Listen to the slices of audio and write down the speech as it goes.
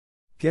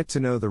Get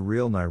to know the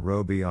real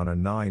Nairobi on a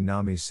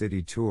Nami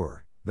City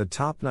Tour, the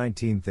top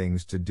 19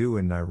 things to do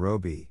in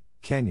Nairobi,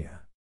 Kenya.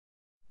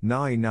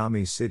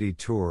 Nami City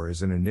Tour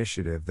is an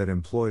initiative that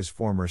employs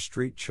former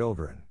street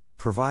children,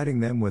 providing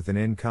them with an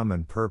income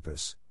and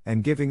purpose,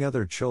 and giving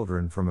other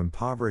children from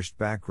impoverished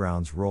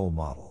backgrounds role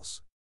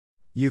models.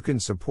 You can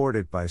support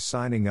it by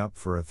signing up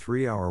for a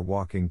 3-hour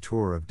walking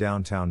tour of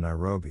downtown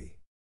Nairobi.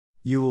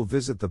 You will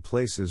visit the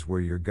places where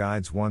your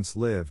guides once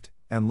lived,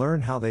 and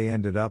learn how they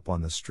ended up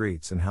on the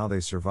streets and how they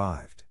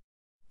survived.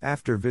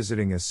 After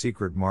visiting a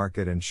secret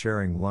market and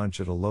sharing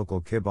lunch at a local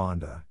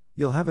kibanda,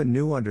 you'll have a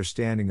new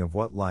understanding of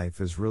what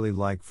life is really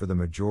like for the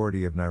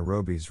majority of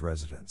Nairobi's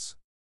residents.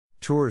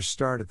 Tours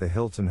start at the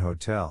Hilton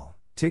Hotel.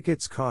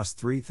 Tickets cost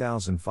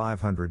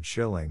 3,500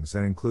 shillings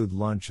and include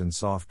lunch and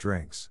soft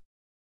drinks.